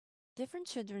different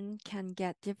children can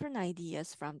get different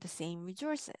ideas from the same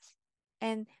resources,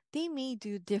 and they may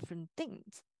do different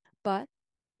things. But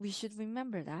we should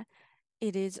remember that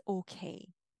it is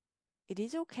okay. It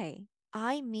is okay.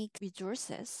 I make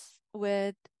resources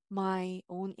with my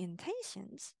own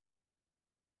intentions.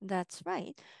 That's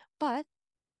right. But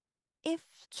if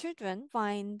children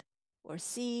find or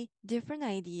see different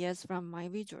ideas from my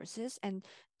resources and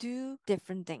do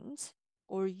different things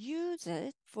or use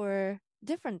it for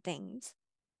different things,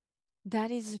 that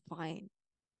is fine.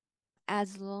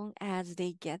 As long as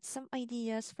they get some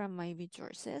ideas from my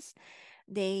resources,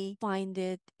 they find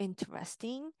it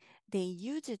interesting, they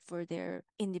use it for their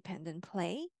independent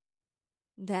play,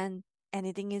 then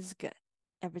anything is good.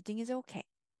 Everything is okay.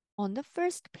 On the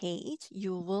first page,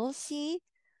 you will see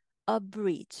a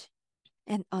bridge.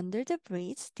 And under the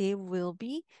bridge, there will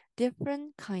be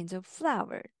different kinds of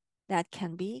flower that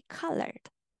can be colored.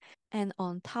 And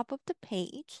on top of the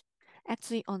page,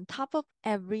 actually on top of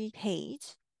every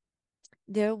page,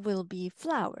 there will be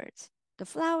flowers. The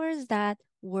flowers that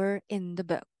were in the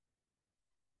book.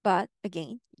 But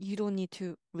again, you don't need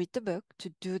to read the book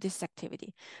to do this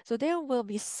activity. So there will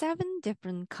be 7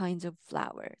 different kinds of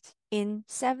flowers in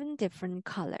 7 different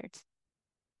colors.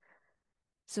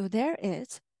 So there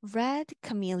is red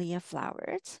camellia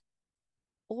flowers,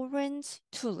 orange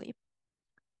tulip,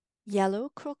 yellow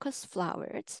crocus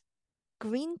flowers,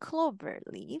 green clover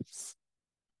leaves,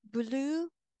 blue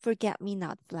forget me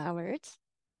not flowers,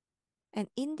 and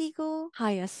indigo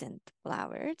hyacinth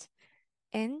flowers,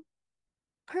 and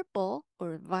purple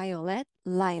or violet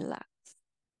lilac.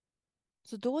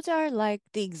 So those are like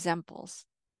the examples.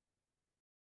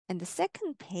 And the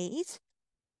second page,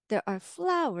 there are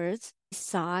flowers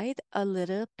beside a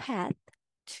little path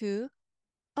to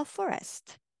a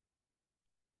forest.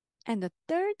 And the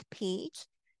third page,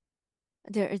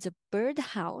 there is a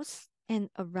birdhouse, and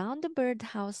around the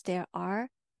birdhouse, there are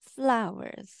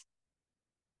flowers.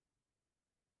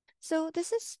 So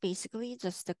this is basically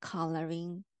just a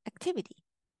coloring activity.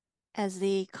 As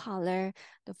they color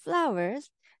the flowers,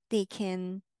 they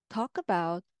can talk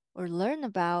about or learn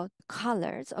about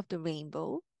colors of the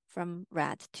rainbow from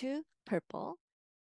red to purple.